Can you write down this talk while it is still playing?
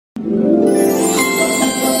Hey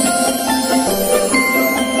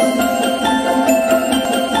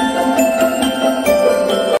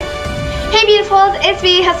beautifuls, it's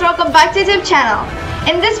me, welcome back to the YouTube channel.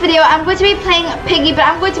 In this video, I'm going to be playing Piggy, but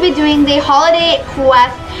I'm going to be doing the holiday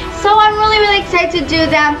quest. So I'm really excited to do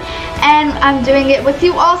them, and I'm doing it with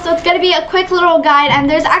you all. So it's going to be a quick little guide, and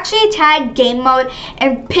there's actually a tag game mode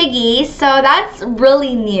in Piggy, so that's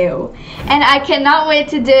really new. And I cannot wait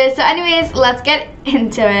to do it. So anyways, let's get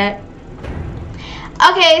into it.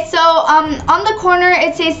 Okay, so on the corner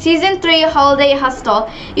it says Season 3 Holiday Hustle.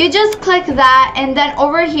 You just click that, and then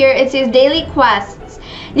over here it says Daily Quests.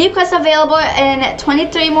 New quests available in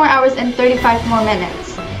 23 more hours and 35 more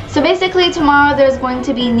minutes. So basically tomorrow there's going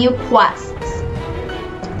to be new quests.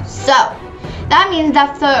 So that means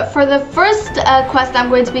that for the first quest I'm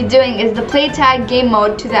going to be doing is the play tag game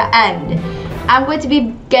mode to the end. I'm going to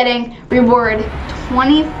be getting reward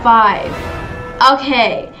 25.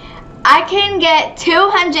 Okay. I can get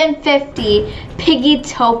 250 Piggy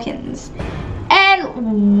tokens.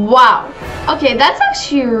 And wow. Okay, that's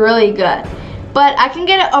actually really good. But I can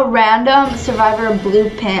get a random survivor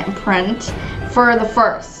blueprint for the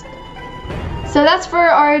first. So that's for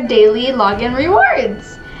our daily login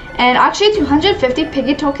rewards. And actually 250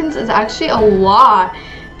 Piggy tokens is actually a lot.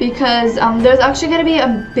 Because there's actually going to be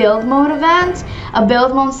a build mode event. A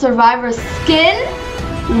build mode survivor skin.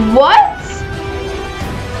 What?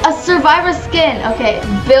 A survivor skin. Okay,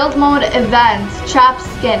 build mode events, trap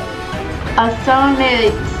skin, a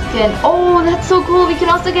thornade skin. Oh, that's so cool. We can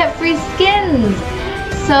also get free skins.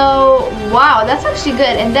 So, wow, that's actually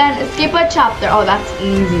good. And then escape a chapter. Oh, that's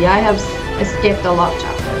easy. I have escaped a lot of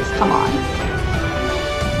chapters. Come on.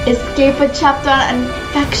 Escape a chapter on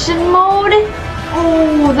infection mode.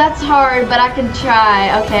 Oh, that's hard, but I can try.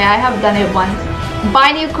 Okay, I have done it once.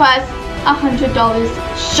 Buy new quest, $100.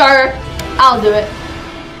 Sure, I'll do it.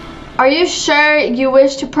 Are you sure you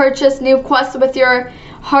wish to purchase new quests with your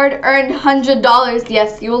hard-earned $100?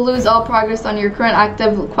 Yes, you will lose all progress on your current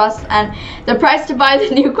active quests, and the price to buy the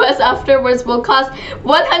new quest afterwards will cost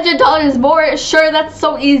 $100 more. Sure, that's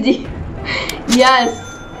so easy. Yes.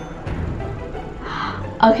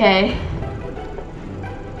 Okay.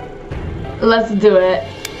 Let's do it.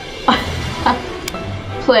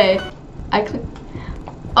 Play. I click.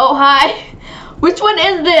 Oh, hi. Which one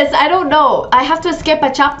is this? I don't know. I have to escape a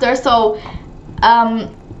chapter, so I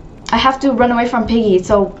have to run away from Piggy,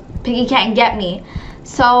 so Piggy can't get me.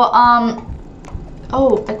 So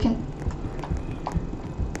oh, I can.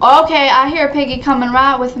 Okay, I hear Piggy coming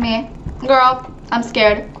right with me. Girl, I'm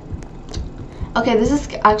scared. Okay, this is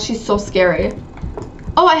actually so scary.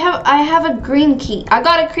 Oh, I have a green key. I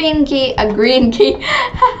got a green key. A green key.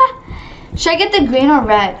 Should I get the green or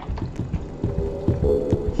red?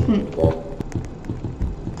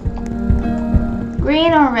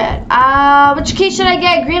 Green or red? Which key should I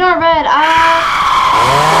get? Green or red?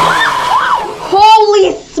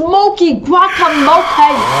 Holy smoky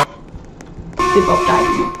guacamole! They both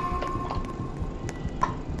died.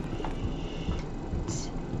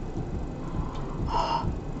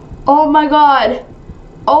 Oh my god.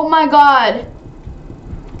 Oh my god.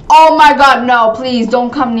 Oh my god, no, please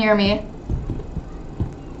don't come near me.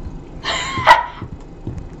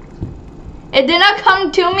 It did not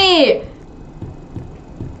come to me.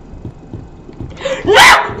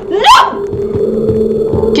 No! No!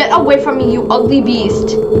 Get away from me, you ugly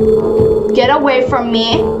beast. Get away from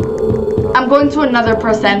me. I'm going to another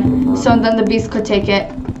person, so then the beast could take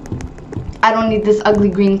it. I don't need this ugly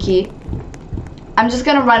green key. I'm just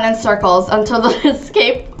gonna run in circles until the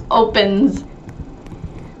escape opens.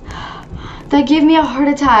 That gave me a heart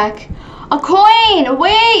attack. A coin!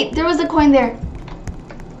 Wait! There was a coin there.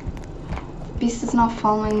 The beast is not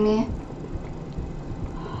following me.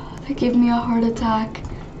 That gave me a heart attack.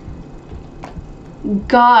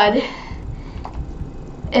 God.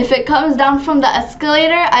 If it comes down from the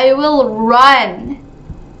escalator, I will run.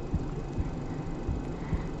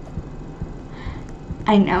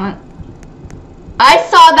 I know it. I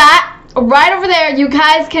saw that right over there. You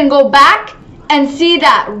guys can go back and see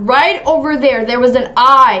that right over there. There was an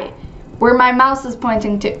eye where my mouse is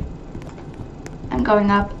pointing to. I'm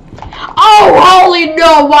going up. Oh, holy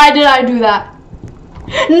no. Why did I do that?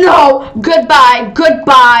 No, goodbye,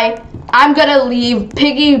 goodbye. I'm gonna leave.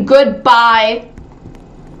 Piggy, goodbye.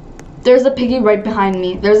 There's a Piggy right behind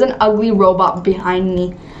me. There's an ugly robot behind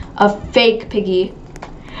me. A fake Piggy.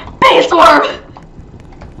 Piggy swerve!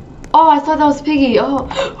 Oh, I thought that was Piggy. Oh.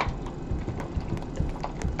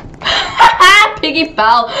 Piggy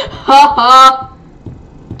fell. Ha ha.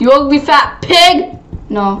 You ugly fat pig.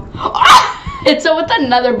 No. It's with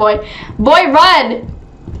another boy. Boy, run.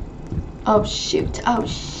 Oh shoot, oh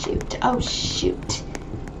shoot, oh shoot.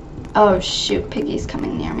 Oh shoot, Piggy's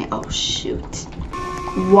coming near me. Oh shoot.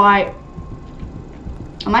 Why?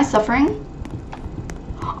 Am I suffering?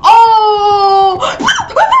 Oh!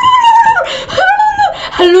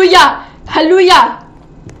 Hallelujah! Hallelujah!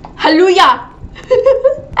 Hallelujah!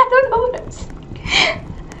 I don't know what I'm saying.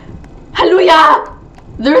 Hallelujah!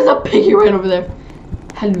 There's a Piggy right over there.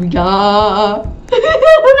 Hallelujah! I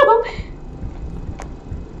don't know.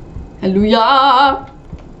 Hallelujah!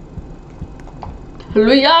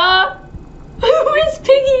 Hallelujah! Where's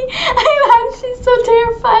Piggy? I'm actually so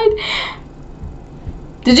terrified.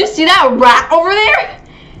 Did you see that rat over there?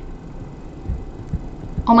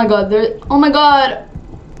 Oh my god, oh my god.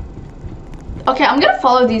 Okay, I'm gonna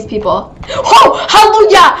follow these people. Oh,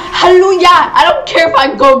 hallelujah! Hallelujah! I don't care if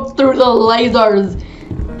I go through the lasers.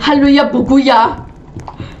 Hallelujah, buguya.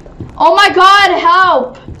 Oh my god,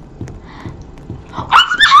 help!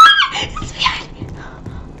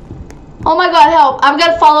 Oh my god, help. I'm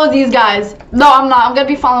gonna follow these guys. No, I'm not. I'm gonna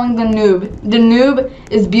be following the noob. The noob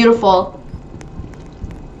is beautiful.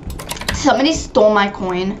 Somebody stole my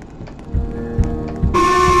coin.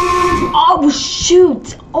 Oh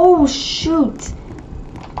shoot. Oh shoot.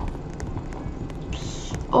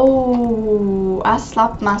 Oh, I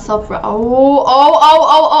slapped myself.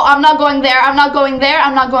 Oh, I'm not going there. I'm not going there.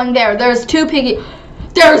 I'm not going there. There's two Piggy.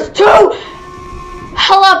 There's two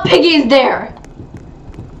hella Piggies there.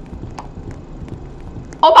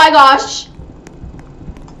 Oh my gosh.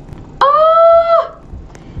 Oh.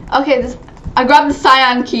 Okay, I grabbed the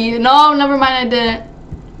cyan key. No, never mind, I didn't.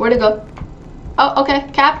 Where'd it go? Oh, okay.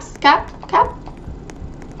 Cap.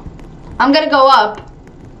 I'm gonna go up.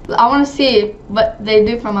 I want to see what they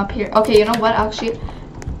do from up here. Okay, you know what? Actually,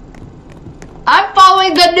 I'm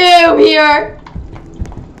following the noob here.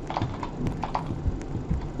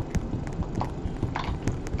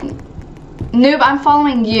 Noob, I'm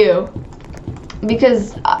following you.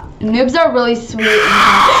 Because noobs are really sweet.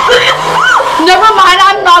 Never mind,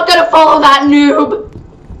 I'm not gonna follow that noob.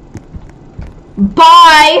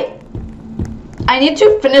 Bye. I need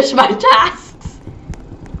to finish my tasks.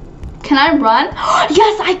 Can I run?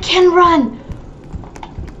 Yes, I can run.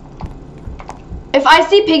 If I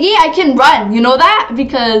see Piggy, I can run. You know that?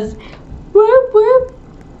 Because whoop whoop.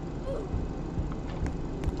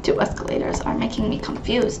 Two escalators are making me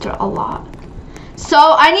confused a lot.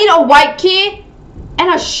 So I need a white key. And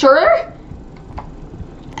a shirt?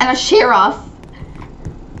 And a sheriff.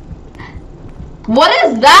 What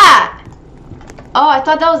is that? Oh, I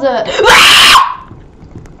thought that was a...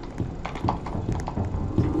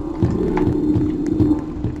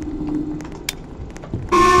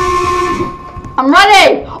 I'm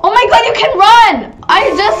running! Oh my god, you can run! I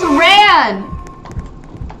just ran!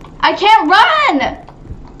 I can't run!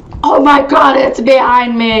 Oh my god, it's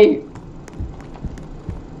behind me!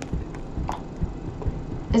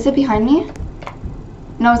 Is it behind me?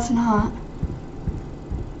 No, it's not.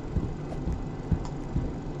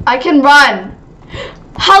 I can run.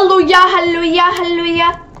 Hallelujah, hallelujah,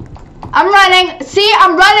 hallelujah. I'm running. See,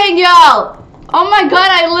 I'm running, y'all. Oh my god,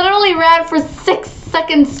 I literally ran for 6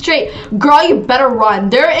 seconds straight. Girl, you better run.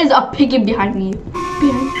 There is a Piggy behind me.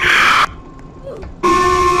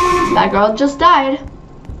 That girl just died.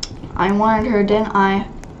 I warned her, didn't I?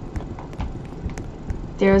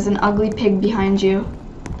 There's an ugly pig behind you.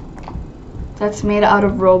 That's made out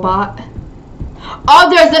of robot. Oh,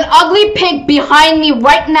 there's an ugly pig behind me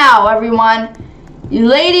right now, everyone.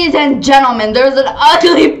 Ladies and gentlemen, there's an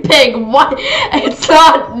ugly pig. What? It's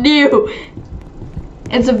not new.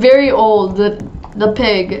 It's very old, the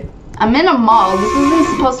pig. I'm in a mall. This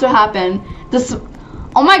isn't supposed to happen.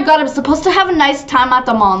 Oh my god, I'm supposed to have a nice time at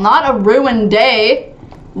the mall, not a ruined day.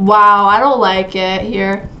 Wow, I don't like it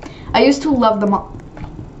here. I used to love the mall.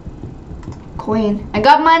 Coin. I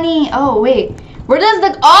got money. Oh, wait. Where does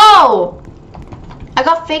the... Oh! I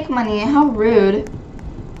got fake money. How rude.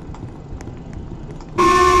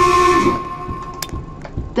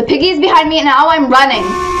 The Piggy's behind me and now I'm running.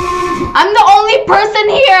 I'm the only person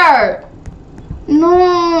here.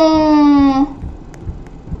 No.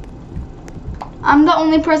 I'm the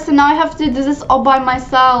only person. Now I have to do this all by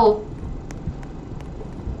myself.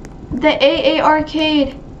 The AA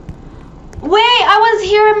arcade. Wait, I was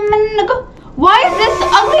here a minute ago. Why is this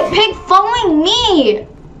ugly pig following me?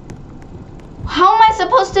 How am I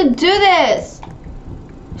supposed to do this?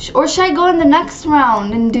 Or should I go in the next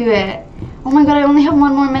round and do it? Oh my god, I only have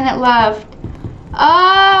 1 more minute left.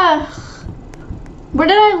 Where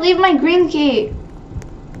did I leave my green key?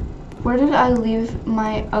 Where did I leave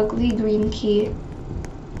my ugly green key?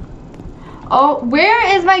 Oh,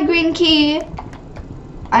 where is my green key?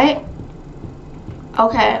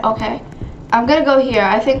 Okay. I'm gonna go here.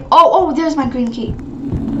 I think. Oh, there's my green key.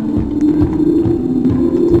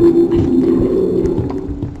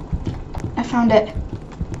 I found it.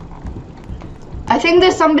 I think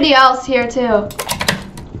there's somebody else here too.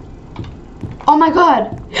 Oh my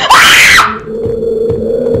god. Ah!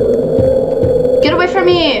 Get away from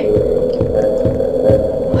me.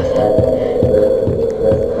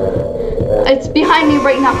 It's behind me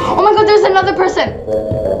right now. Oh my god, there's another person.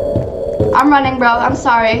 I'm running, bro. I'm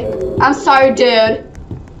sorry. I'm sorry, dude.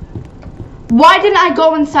 Why didn't I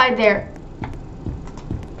go inside there?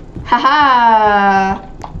 Haha.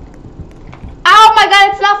 Oh my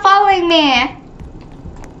god, it's not following me.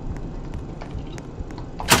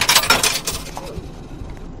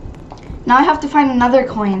 Now I have to find another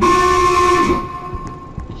coin.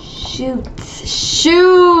 Shoot.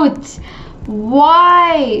 Shoot.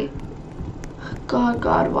 Why? God,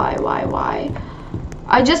 why?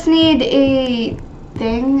 I just need a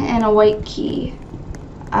thing and a white key.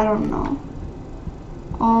 I don't know.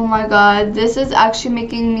 Oh my god, this is actually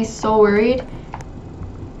making me so worried.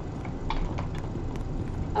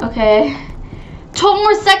 Okay. 12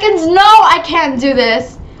 more seconds. No, I can't do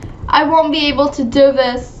this. I won't be able to do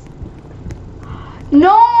this.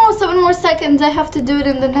 No, 7 more seconds. I have to do it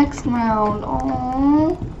in the next round.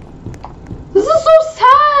 Oh, this is so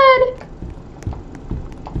sad.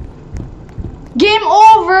 Game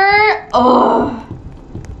over.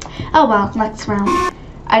 Oh well, next round.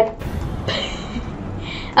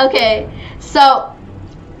 Okay, so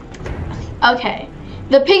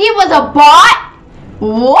the piggy was a bot.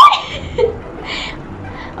 What?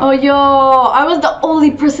 Oh yo, I was the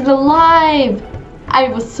only person alive. I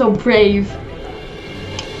was so brave.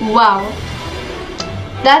 Wow,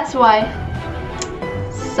 that's why.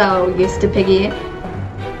 So used to Piggy.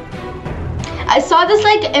 I saw this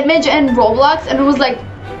like image in Roblox and it was like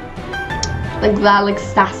that, like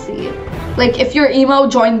sassy. Like if you're emo,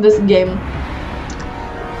 join this game.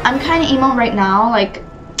 I'm kind of emo right now. Like,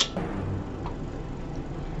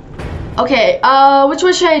 okay, which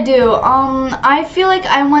one should I do? I feel like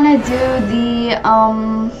I want to do the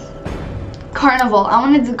carnival. I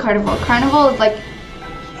want to do carnival. Carnival is like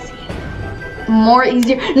more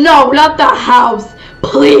easier. No, not the house.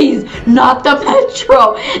 Please, not the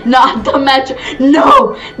metro. Not the metro.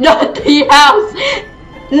 No, not the house.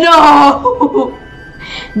 No.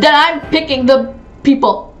 Then I'm picking the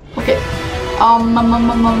people. Okay.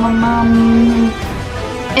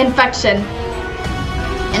 Infection.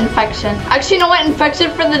 Actually, you know what?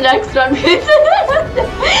 Infection for the next one.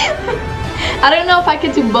 I don't know if I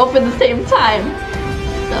could do both at the same time.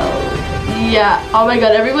 So. Yeah, oh my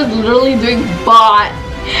god, everyone's literally doing bot.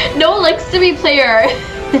 No one likes to be player.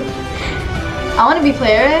 I want to be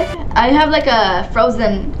player. I have like a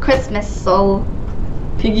frozen Christmas soul.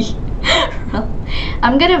 Piggy.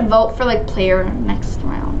 I'm gonna vote for like player next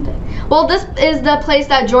round. Well, this is the place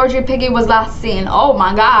that Georgie Piggy was last seen. Oh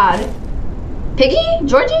my god. Piggy?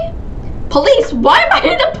 Georgie? Police? Why am I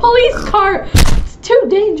in a police car? It's too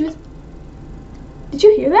dangerous. Did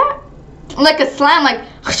you hear that? Like a slam, like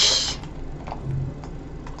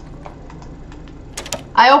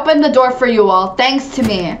I opened the door for you all, thanks to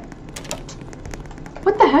me.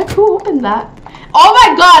 What the heck? Who opened that? Oh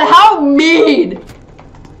my god, how mean!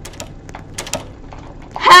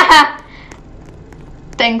 Haha!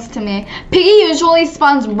 Thanks to me. Piggy usually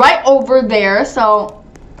spawns right over there, so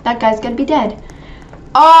that guy's gonna be dead.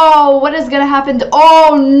 Oh, what is gonna happen to—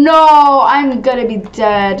 oh no! I'm gonna be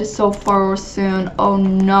dead so far soon. Oh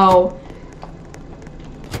no.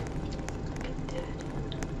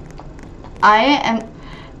 I am—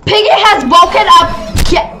 Piggy has woken up.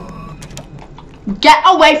 Get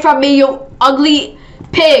away from me, you ugly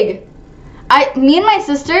pig. Me and my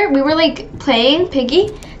sister, we were like playing Piggy.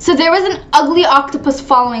 So there was an ugly octopus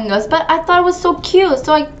following us, but I thought it was so cute.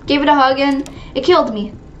 So I gave it a hug and it killed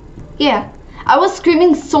me. Yeah. I was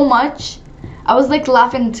screaming so much. I was like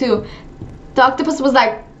laughing too. The octopus was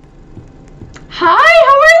like, hi,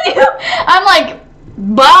 how are you? I'm like,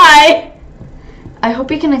 bye. I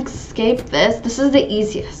hope you can escape this. This is the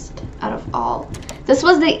easiest out of all. This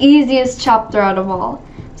was the easiest chapter out of all.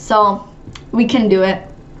 So we can do it.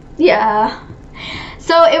 Yeah.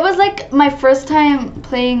 So it was like my first time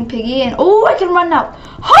playing Piggy and oh, I can run now.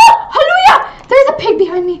 Hallelujah! There's a pig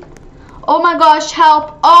behind me. Oh my gosh,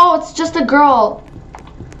 help. Oh, it's just a girl.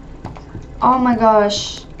 Oh my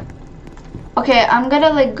gosh. Okay, I'm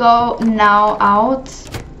gonna like go now out.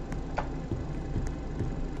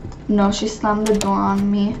 No, she slammed the door on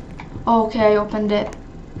me. Oh, okay, I opened it.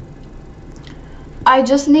 I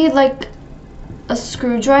just need like a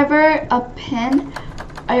screwdriver, a pin.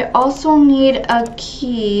 I also need a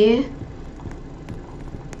key.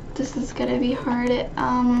 This is gonna be hard.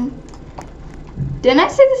 Didn't I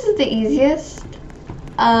say this is the easiest?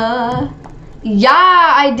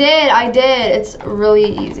 Yeah, I did. It's really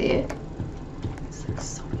easy. It's like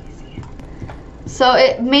so easy. So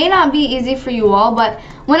it may not be easy for you all, but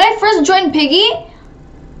when I first joined Piggy,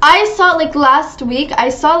 I saw like last week, I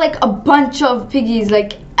saw like a bunch of piggies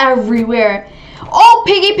like everywhere. Oh,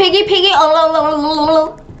 Piggy.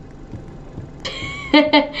 Oh,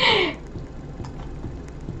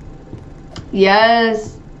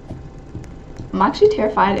 yes. I'm actually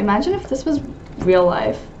terrified. Imagine if this was real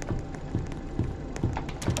life.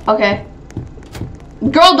 Okay.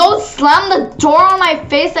 Girl, don't slam the door on my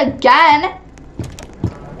face again.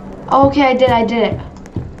 Okay, I did it.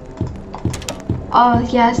 Oh,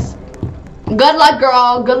 yes. Good luck,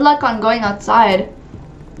 girl. Good luck on going outside.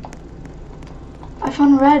 I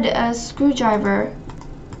found a screwdriver.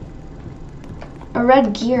 A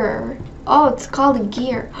red gear. Oh, it's called a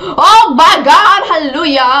gear. Oh my God,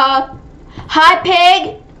 hallelujah. Hi,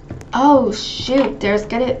 pig. Oh, shoot.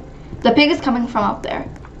 The pig is coming from out there.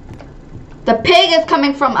 The pig is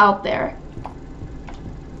coming from out there.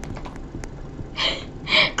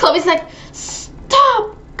 Chloe's like,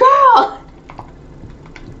 stop, girl.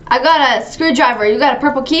 I got a screwdriver. You got a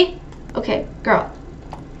purple key? Okay, girl.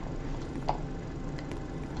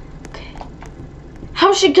 Okay.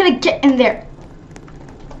 How's she gonna get in there?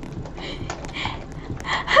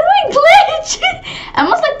 How do I glitch?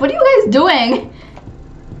 Emma's like, what are you guys doing?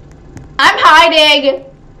 I'm hiding.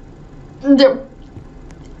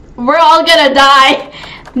 We're all gonna die.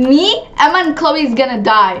 Me, Emma, and Chloe's gonna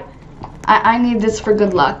die. I need this for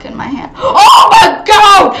good luck in my hand. Oh my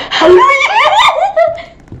God! Hallelujah!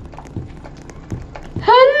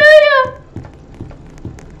 Hallelujah!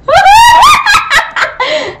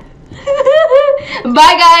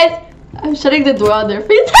 Bye, guys. I'm shutting the door on their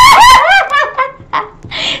face.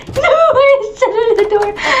 No, I shut the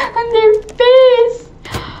door on their face.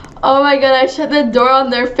 Oh my God, I shut the door on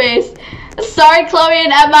their face. Sorry, Chloe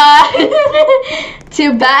and Emma.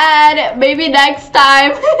 Too bad. Maybe next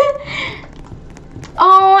time.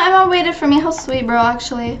 Oh, Emma waited for me. How sweet, bro,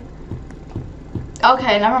 actually.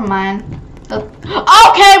 Okay, never mind.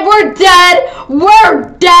 Okay, we're dead.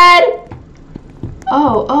 We're dead.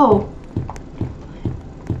 Oh.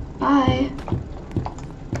 Bye.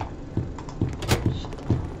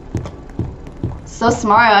 So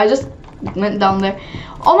smart. I just went down there.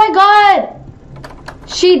 Oh my God.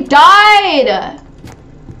 She died.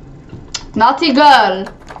 Naughty girl.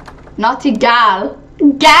 Naughty gal.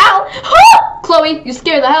 Gal? Chloe, you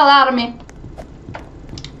scared the hell out of me.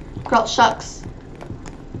 Girl, shucks.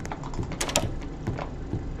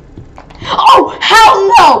 Oh, hell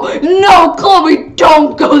no! No, Chloe,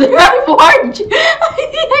 don't go there. I warned you.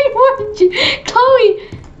 I warned you.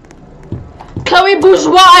 Chloe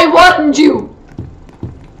Bourgeois, I warned you.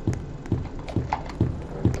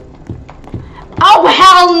 Oh,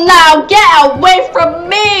 hell no! Get away from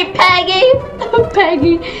me, Peggy!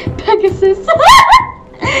 Pegasus.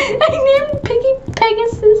 I named Piggy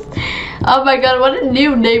Pegasus. Oh my God, what a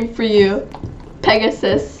new name for you.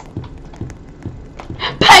 Pegasus.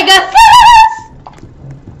 Pegasus!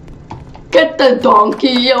 Get the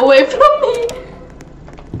donkey away from me.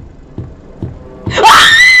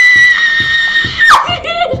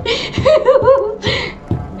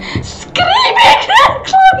 Screaming!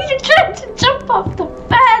 Chloe, you're trying to jump off the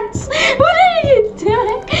fence. What are you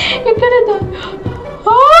doing? You're gonna die.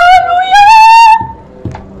 Hallelujah!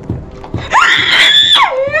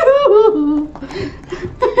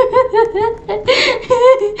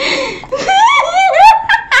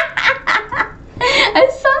 I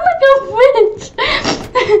sound like a witch.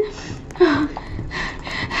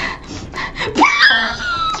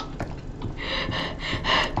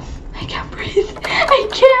 I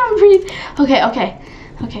can't breathe.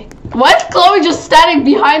 Okay. Why is Chloe just standing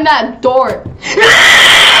behind that door?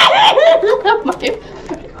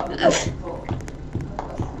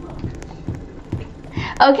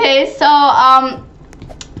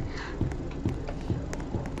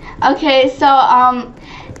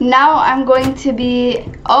 Now I'm going to be,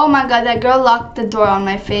 oh my God, that girl locked the door on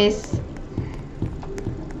my face.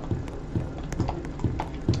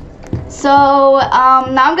 So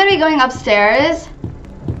now I'm gonna be going upstairs.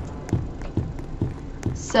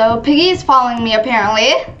 So Piggy is following me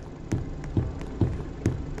apparently,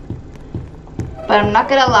 but I'm not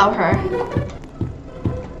gonna allow her.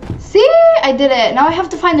 See, I did it. Now I have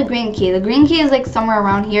to find the green key. The green key is like somewhere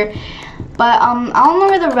around here, but I don't know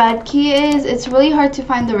where the red key is. It's really hard to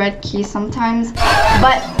find the red key sometimes,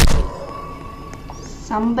 but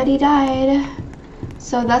somebody died,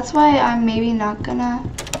 so that's why I'm maybe not gonna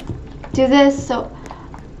do this. So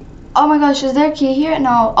Oh my gosh, is there a key here?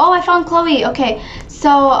 No. Oh, I found Chloe. Okay,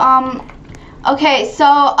 so okay,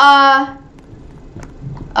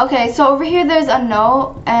 so over here there's a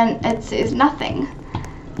note, and it says nothing.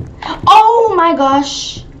 Oh my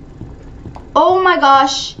gosh. Oh my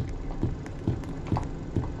gosh.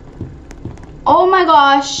 Oh my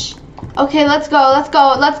gosh. Okay, let's go, let's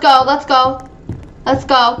go, let's go, let's go. Let's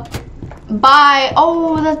go. Bye.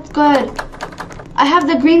 Oh, that's good. I have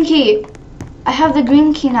the green key. I have the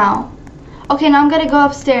green key now. Okay, now I'm gonna go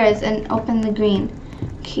upstairs and open the green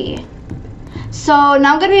key. So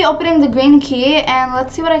now I'm gonna be opening the green key, and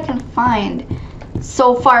let's see what I can find.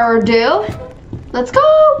 So far or do. Let's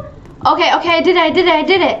go. Okay, I did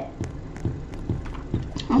it.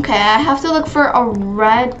 Okay, I have to look for a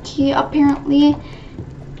red key apparently.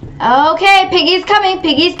 Okay, Piggy's coming,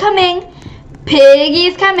 Piggy's coming.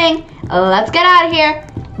 Piggy's coming. Let's get out of here.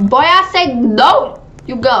 Boy, I say no.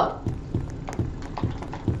 You go.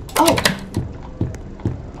 Oh.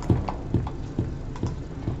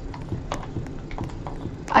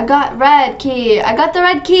 I got red key. I got the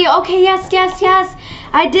red key. Okay, yes.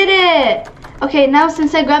 I did it. Okay, now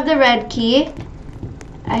since I grabbed the red key,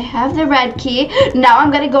 I have the red key. Now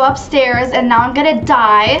I'm gonna go upstairs, and now I'm gonna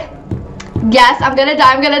die. Yes, I'm gonna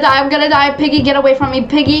die. Piggy, get away from me.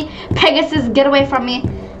 Piggy, Pegasus, get away from me.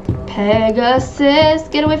 Pegasus,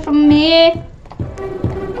 get away from me.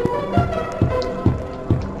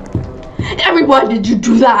 Why did you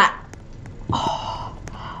do that?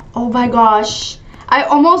 Oh my gosh. I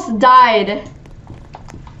almost died.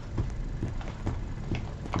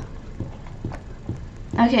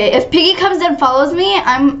 Okay, if Piggy comes and follows me,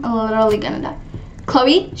 I'm literally gonna die.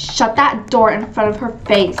 Chloe, shut that door in front of her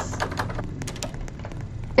face.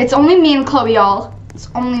 It's only me and Chloe, y'all. It's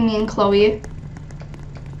only me and Chloe.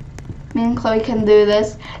 Me and Chloe can do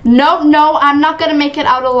this. No, I'm not gonna make it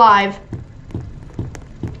out alive.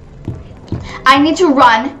 I need to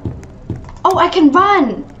run. Oh, I can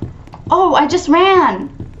run. Oh, I just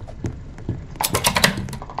ran.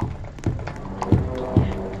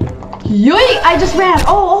 Yoink, I just ran.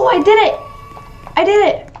 Oh, I did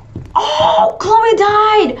it. Oh, Chloe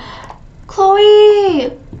died.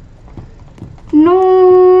 Chloe.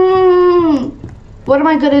 No. What am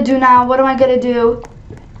I gonna do now? What am I gonna do?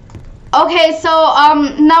 Okay, so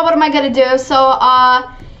now what am I gonna do? So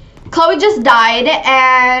Chloe just died,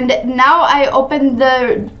 and now I opened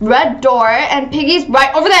the red door, and Piggy's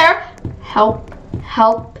right over there. Help.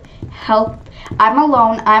 I'm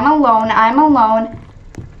alone.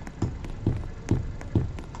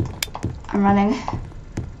 I'm running.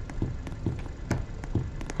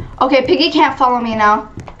 Okay, Piggy can't follow me now.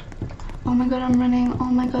 Oh my god, I'm running. Oh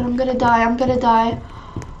my god, I'm gonna die.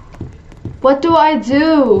 What do I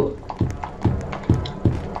do?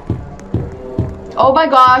 Oh my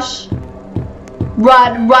gosh.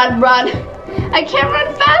 Run. I can't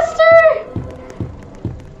run faster.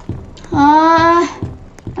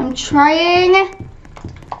 I'm trying.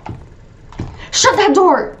 Shut that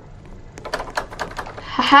door.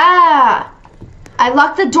 Haha. I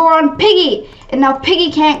locked the door on Piggy, and now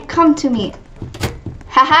Piggy can't come to me.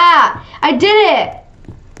 Haha. I did it.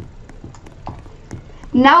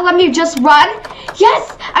 Now let me just run.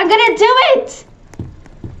 Yes, I'm gonna do it.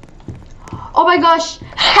 Oh my gosh.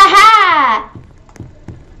 Haha.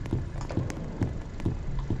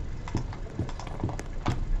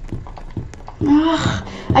 Ugh,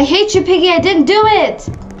 I hate you, Piggy. I didn't do it.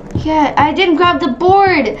 Yeah, I didn't grab the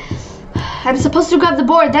board. I'm supposed to grab the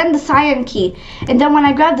board, then the cyan key. And then when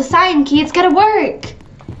I grab the cyan key, it's gonna work.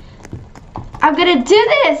 I'm gonna do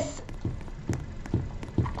this.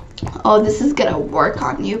 Oh, this is gonna work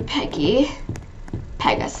on you, Peggy.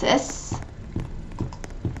 Pegasus.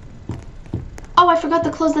 Oh, I forgot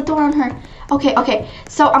to close the door on her. Okay.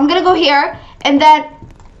 So I'm gonna go here, and then...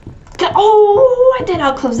 Oh, I did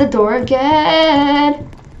not close the door again.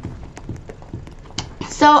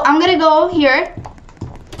 So I'm gonna go here.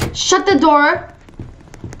 Shut the door.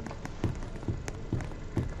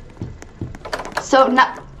 So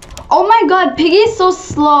now... Oh my god, Piggy is so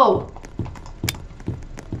slow.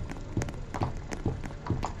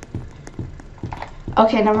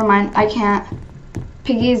 Okay, never mind. I can't.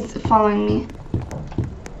 Piggy's following me.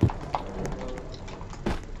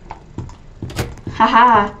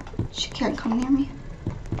 Haha. She can't come near me.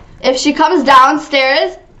 If she comes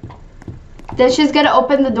downstairs, then she's gonna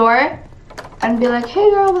open the door and be like, hey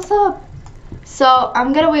girl, what's up? So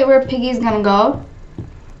I'm gonna wait where Piggy's gonna go.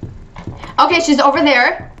 Okay, she's over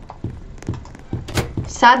there.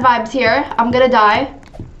 Sad vibes here. I'm gonna die.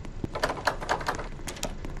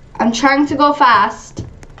 I'm trying to go fast.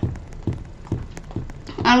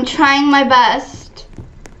 I'm trying my best.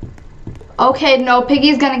 Okay, no,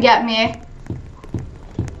 Piggy's gonna get me.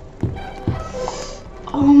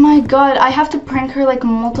 Oh my god, I have to prank her like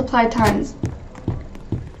multiple times.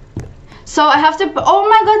 So I have to, oh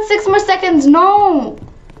my god, 6 more seconds, no.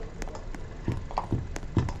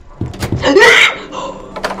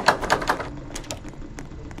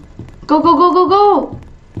 Go, go, go, go, go.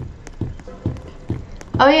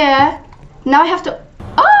 Oh yeah, now I have to,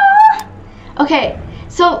 ah! Okay,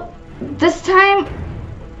 so this time,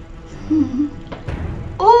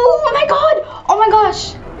 oh my god, oh my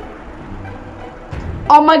gosh.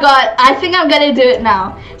 Oh my god, I think I'm gonna do it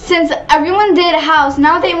now. Since everyone did house,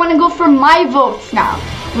 now they want to go for my votes now,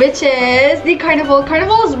 which is the carnival.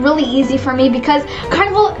 Carnival is really easy for me because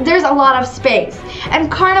carnival, there's a lot of space.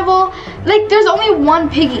 And carnival, like there's only one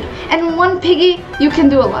piggy. And one piggy, you can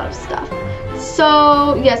do a lot of stuff.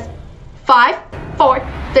 So, yes, 5, 4,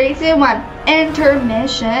 3, 2, 1,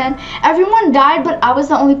 intermission. Everyone died, but I was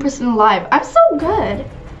the only person alive. I'm so good.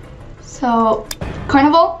 So,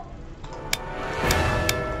 carnival.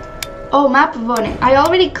 Oh, map voting. I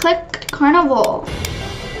already clicked carnival.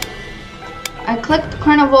 I clicked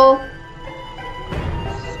carnival.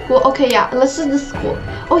 School. Okay, yeah, let's do the school.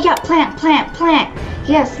 Oh yeah, plant.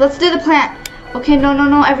 Yes, let's do the plant. Okay,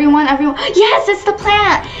 no, everyone. Yes, it's the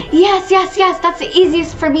plant. Yes, that's the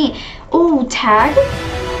easiest for me. Oh, tag.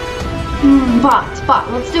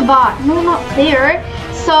 Bot. Let's do bot. No, not player.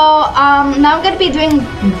 So, now I'm gonna be doing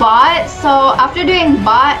bot. So after doing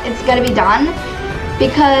bot, it's gonna be done.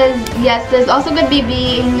 Because, yes, there's also going to be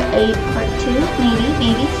being a part 2,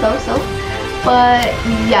 maybe, so. But,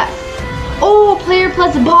 yes. Oh, player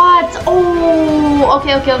plus bots. Oh,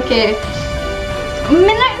 okay.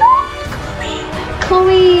 Midnight, no,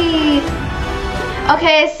 Chloe.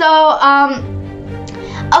 Okay, so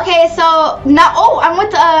now, oh, I'm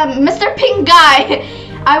with Mr. Pink Guy.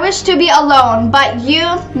 I wish to be alone, but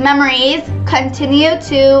you, memories, continue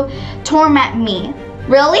to torment me.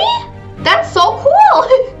 Really? That's so cool!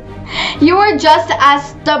 You were just as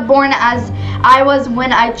stubborn as I was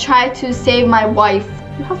when I tried to save my wife.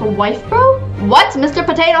 You have a wife, bro? What? Mr.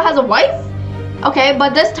 Potato has a wife? Okay,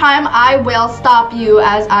 but this time I will stop you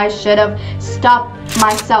as I should have stopped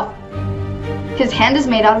myself. His hand is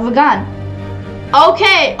made out of a gun.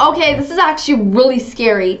 Okay, this is actually really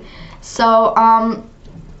scary. So,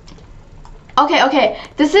 Okay,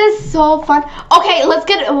 this is so fun. Okay, let's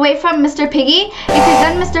get away from Mr. Piggy because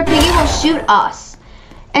then Mr. Piggy will shoot us.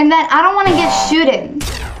 And then I don't want to get shooten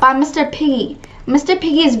by Mr. Piggy. Mr.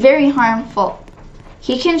 Piggy is very harmful.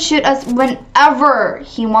 He can shoot us whenever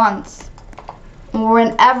he wants.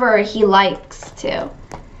 Whenever he likes to.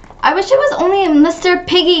 I wish it was only Mr.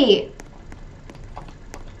 Piggy.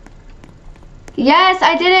 Yes,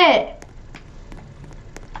 I did it.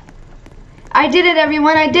 I did it,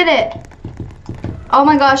 everyone, I did it. Oh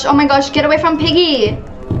my gosh, get away from Piggy.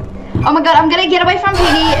 Oh my god, I'm gonna get away from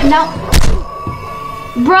Piggy and now,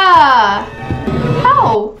 bruh,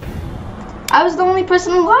 how? I was the only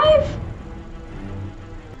person alive?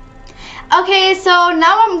 Okay, so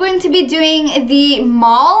now I'm going to be doing the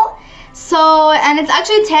mall. So, and it's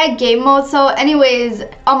actually tag game mode. So anyways,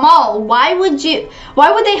 a mall, why would they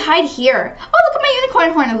hide here? Oh, look at my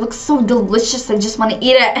unicorn horn, it looks so delicious, I just want to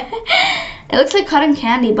eat it. It looks like cotton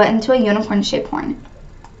candy, but into a unicorn shaped horn.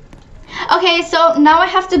 Okay, so now I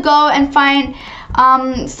have to go and find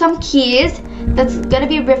some keys that's gonna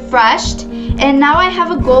be refreshed. And now I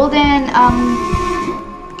have a golden,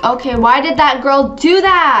 okay, why did that girl do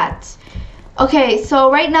that? Okay,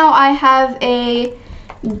 so right now I have a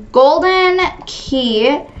golden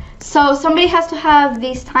key. So somebody has to have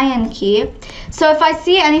the cyan key. So if I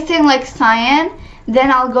see anything like cyan,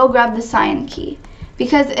 then I'll go grab the cyan key.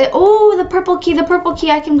 Because, oh, the purple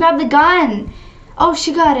key, I can grab the gun. Oh,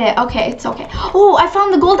 she got it. Okay, it's okay. Oh, I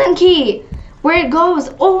found the golden key. Where it goes.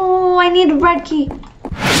 Oh, I need a red key.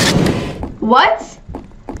 What?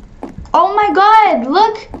 Oh my god,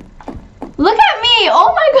 look. Look at me.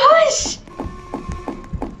 Oh my gosh.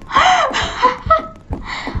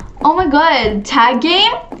 Oh my god, tag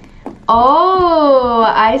game? Oh,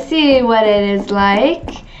 I see what it is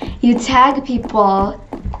like. You tag people.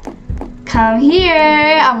 Come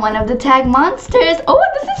here, I'm one of the tag monsters. Oh,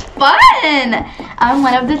 this is fun. I'm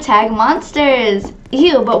one of the tag monsters.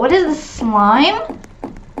 Ew, but what is the slime?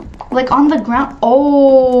 Like on the ground.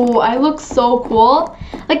 Oh, I look so cool.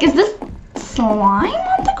 Like, is this slime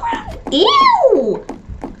on the ground? Ew.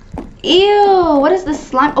 Ew, what is this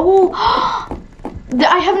slime? Oh,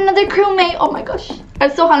 I have another crewmate. Oh my gosh,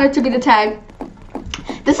 I'm so honored to be the tag.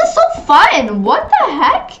 This is so fun. What the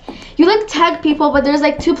heck? You like tag people, but there's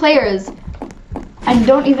like 2 players. I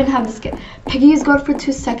don't even have the skin. Piggy is gone for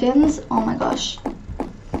 2 seconds. Oh my gosh.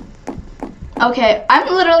 Okay, I'm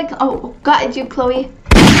literally, oh, got you, Chloe.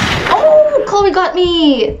 Oh, Chloe got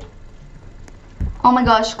me. Oh my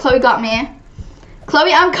gosh, Chloe got me.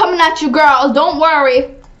 Chloe, I'm coming at you, girl. Don't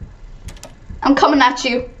worry. I'm coming at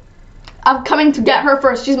you. I'm coming to get her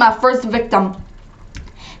first. She's my first victim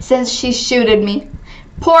since she shooted me.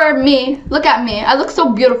 Poor me. Look at me. I look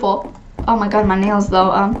so beautiful. Oh my god, my nails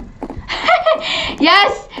though.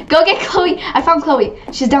 Yes, go get Chloe. I found Chloe.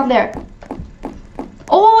 She's down there.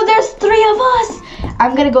 Oh, there's 3 of us.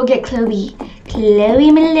 I'm gonna go get Chloe.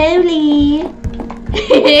 Chloe Maloli.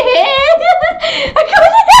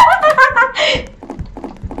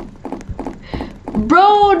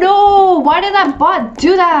 Bro, no. Why did that bot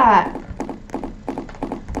do that?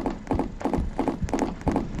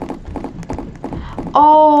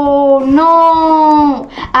 Oh no.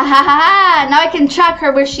 Ahaha. Now I can track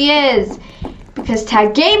her where she is. Because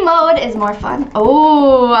tag game mode is more fun.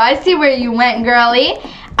 Oh, I see where you went, girly.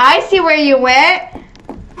 I see where you went.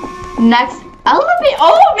 Next elevator.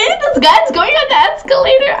 Oh man, this guy's going on the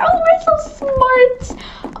escalator. Oh, we're so smart.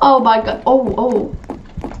 Oh my god. Oh.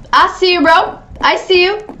 I see you, bro. I see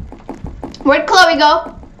you. Where'd Chloe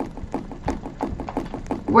go?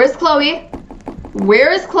 Where's Chloe? Where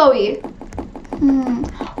is Chloe?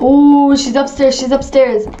 Oh, she's upstairs. She's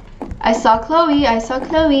upstairs. I saw Chloe. I saw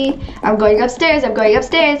Chloe. I'm going upstairs. I'm going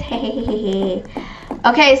upstairs. Hey.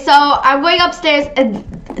 Okay, so I'm going upstairs. And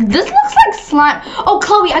this looks like slime. Oh,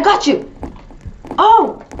 Chloe, I got you.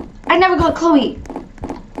 Oh, I never got Chloe.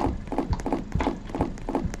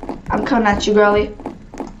 I'm coming at you, girly.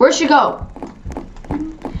 Where'd she go?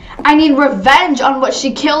 I need revenge on what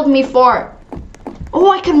she killed me for. Oh,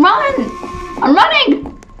 I can run. I'm running.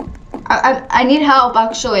 I need help,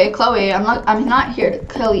 actually, Chloe. I'm not here to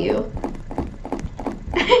kill you.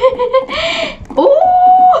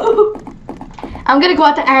 Ooh! I'm gonna go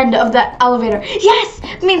at the end of the elevator. Yes!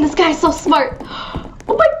 Man, this guy's so smart.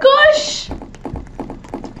 Oh my gosh!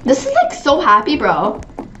 This is like so happy, bro.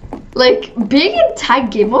 Like being in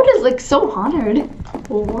tag game mode is like so honored.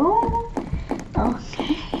 Whoa.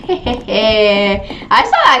 Okay. I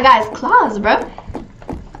saw that guy's claws, bro.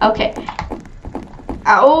 Okay.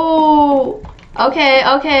 Oh, okay.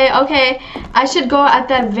 I should go at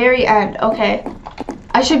the very end. Okay,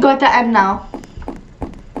 I should go at the end now.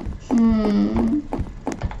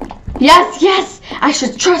 Yes. I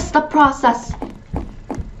should trust the process.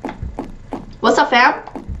 What's up, fam?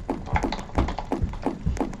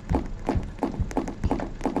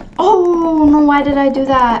 Oh no! Why did I do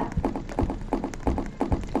that?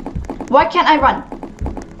 Why can't I run?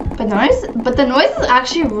 But the noise is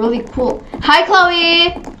actually really cool. Hi,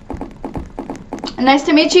 Chloe. Nice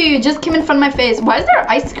to meet you. You just came in front of my face. Why is there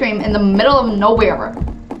ice cream in the middle of nowhere?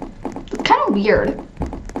 It's kind of weird.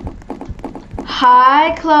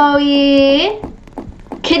 Hi, Chloe.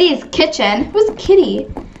 Kitty's kitchen. Who's Kitty?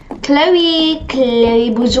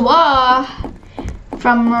 Chloe Bourgeois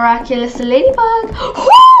from Miraculous Ladybug.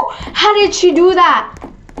 Woo! How did she do that?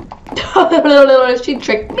 She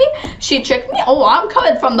tricked me? She tricked me? Oh, I'm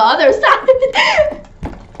coming from the other side.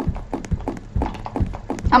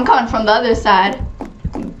 I'm coming from the other side.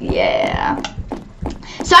 Yeah.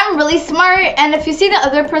 So I'm really smart, and if you see the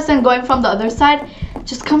other person going from the other side,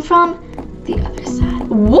 just come from the other side.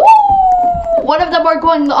 Woo! One of them are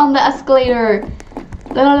going on the escalator.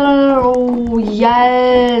 Oh,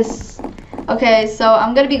 yes. Okay, so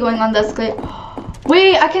I'm gonna be going on the escalator.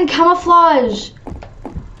 Wait, I can camouflage.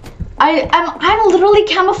 I'm literally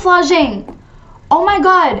camouflaging. Oh my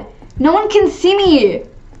god, no one can see me.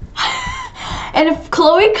 And if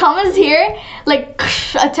Chloe comes here, like,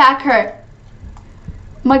 attack her.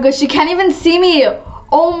 Oh my god, she can't even see me.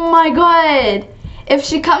 Oh my god. If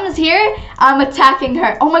she comes here, I'm attacking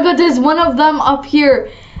her. Oh my god, there's one of them up here.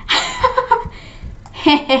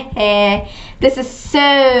 This is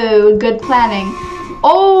so good planning.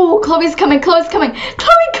 Oh, Chloe's coming. Chloe, come up here.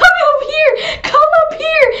 Come up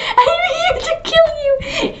here. I'm here to kill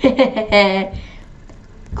you.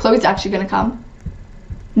 Chloe's actually gonna come.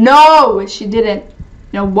 No, she didn't.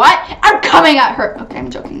 You know what? I'm coming at her. Okay, I'm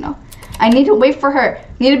joking. No, I need to wait for her.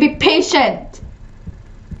 Need to be patient.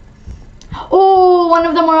 Oh, one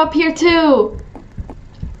of them are up here too.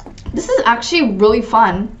 This is actually really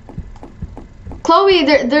fun. Chloe,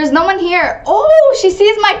 there's no one here. Oh, she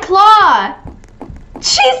sees my claw.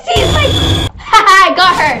 She sees my... Haha, I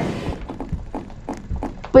got her.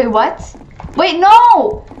 Wait, what? Wait,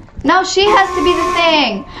 no. Now she has to be the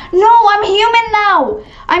thing. No, I'm human now.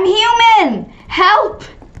 I'm human. Help.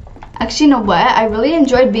 Actually, you know what? I really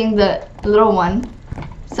enjoyed being the little one.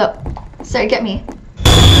 So, sorry, get me.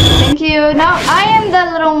 Thank you. Now I am the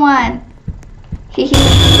little one. Hee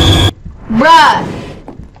hee. Bruh.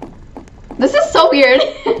 This is so weird.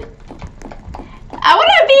 I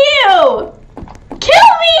wanna be you! Kill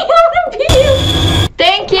me! I wanna be you!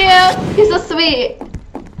 Thank you! You're so sweet.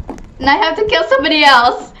 And I have to kill somebody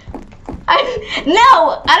else.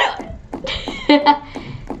 No! I don't...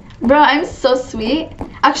 Bro, I'm so sweet.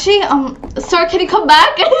 Actually, sir, can you come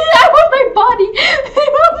back? I want my body. I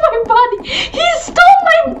want my body. He stole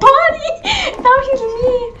my body. Now he's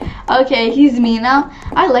me. Okay, he's me now.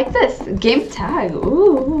 I like this. Game tag.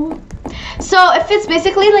 Ooh. So if it's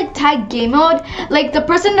basically like tag game mode, like the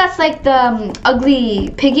person that's like the ugly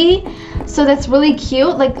piggy, so that's really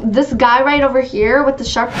cute. Like this guy right over here with the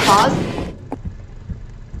sharp claws.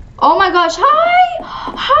 Oh my gosh, hi!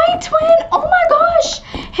 Hi, twin! Oh my gosh!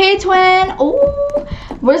 Hey, twin! Oh,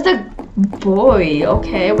 where's the boy?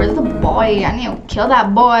 Okay, where's the boy? I need to kill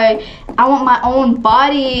that boy. I want my own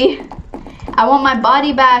body. I want my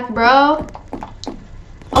body back, bro.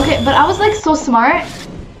 Okay, but I was like so smart.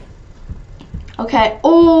 Okay,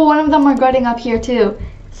 oh, one of them are guarding up here too.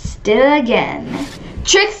 Still again.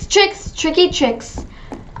 Tricks, tricks, tricky tricks.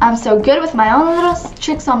 I'm so good with my own little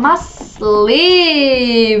tricks on my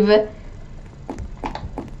sleeve.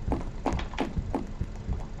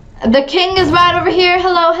 The king is right over here.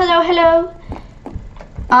 Hello, hello, hello.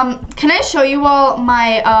 Can I show you all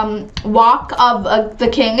my walk of the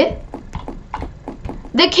king?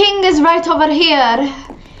 The king is right over here.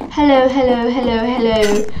 Hello, hello, hello,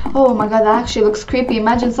 hello. Oh my god, that actually looks creepy.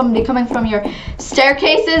 Imagine somebody coming from your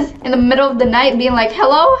staircases in the middle of the night being like,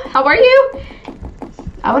 hello, how are you?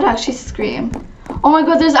 I would actually scream. Oh my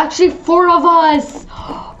god, there's actually 4 of us.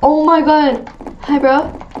 Oh my god. Hi,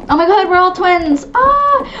 bro. Oh my god, we're all twins.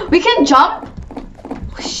 Ah, we can jump.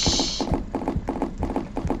 Whoosh.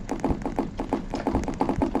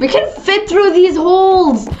 We can fit through these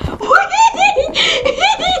holes.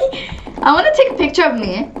 I want to take a picture of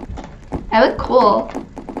me. I look cool.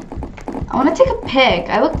 I want to take a pic.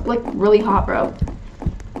 I look like really hot, bro.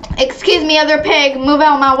 Excuse me, other pig. Move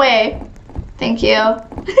out my way. Thank you.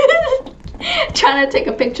 Trying to take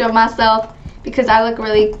a picture of myself because I look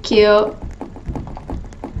really cute.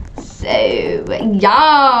 So,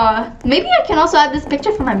 yeah. Maybe I can also add this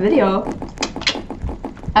picture for my video.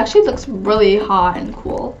 Actually looks really hot and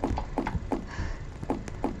cool.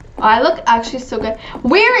 Oh, I look actually so good.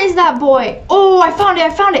 Where is that boy? Oh, I found it,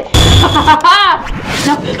 I found it.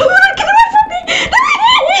 No, get away from me.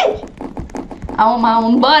 I want my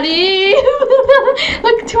own body.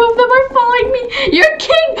 Look, 2 of them are following me. You're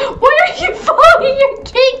king. Why are you following your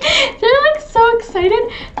king? They're like so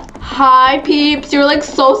excited. Hi, peeps. You're like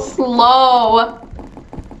so slow.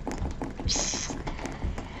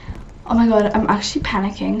 Oh my god, I'm actually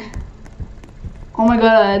panicking. Oh my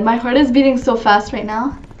god, my heart is beating so fast right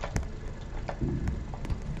now.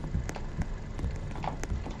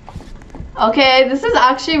 Okay, this is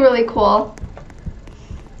actually really cool.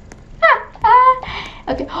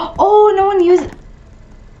 Okay. Oh, no one used.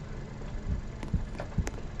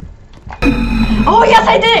 Oh yes,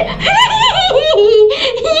 I did it.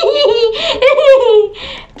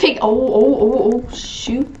 Pig. Oh,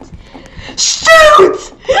 shoot.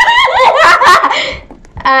 Shoot!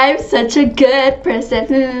 I'm such a good person.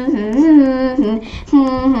 Hallelujah.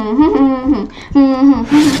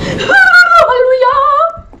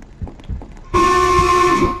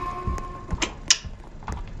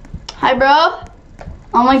 Hi, bro.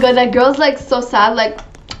 Oh my god, that girl's like so sad. Like,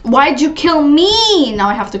 why'd you kill me? Now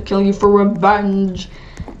I have to kill you for revenge.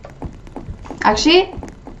 Actually,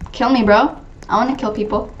 kill me, bro. I want to kill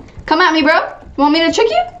people. Come at me, bro. You want me to trick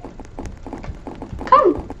you?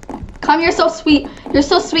 Come. Come, you're so sweet. You're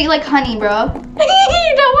so sweet like honey, bro.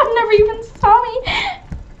 That one never even saw me.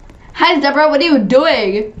 Hi, Deborah. What are you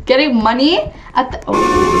doing? Getting money? At the...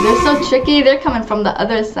 Oh, they're so tricky. They're coming from the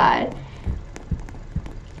other side.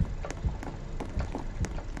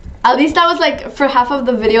 At least I was like, for half of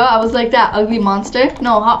the video, I was like that ugly monster.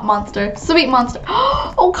 No, hot monster. Sweet monster.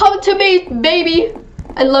 Oh, come to me, baby.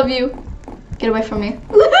 I love you. Get away from me.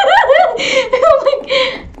 Like,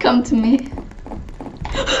 come to me.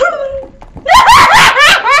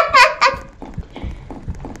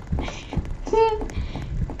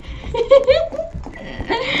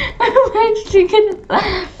 I'm actually gonna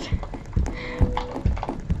laugh.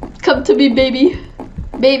 Come to me, baby.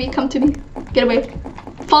 Baby, come to me. Get away.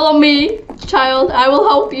 Follow me, child. I will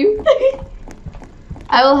help you.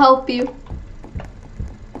 I will help you.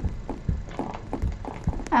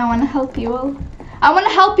 I want to help you all. I want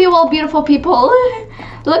to help you all, beautiful people.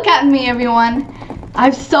 Look at me, everyone.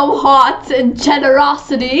 I'm so hot and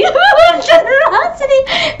generosity. Generosity.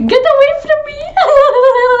 Get away from me.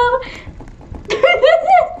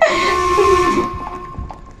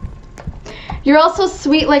 You're also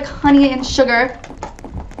sweet like honey and sugar.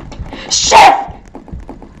 Chef!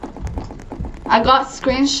 I got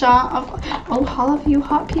screenshot of all of you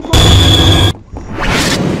hot people.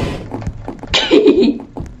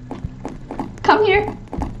 Come here.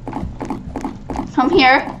 Come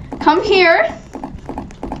here. Come here.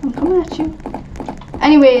 I'm coming at you.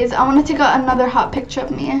 Anyways, I want to take another hot picture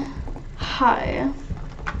of me. Hi.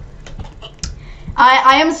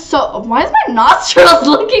 I am so... Why is my nostrils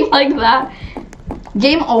looking like that?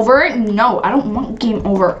 Game over? No, I don't want game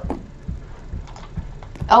over.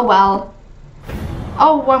 Oh well.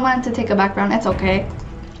 Oh, I wanted to take a background. It's okay.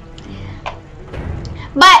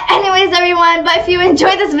 But anyways, everyone, but if you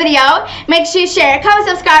enjoyed this video, make sure you share, comment,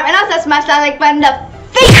 subscribe, and also smash that like button to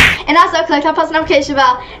face, and also click that post notification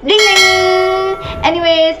bell. Ding ding!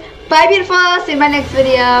 Anyways, bye beautiful. See you in my next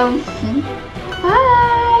video. Bye.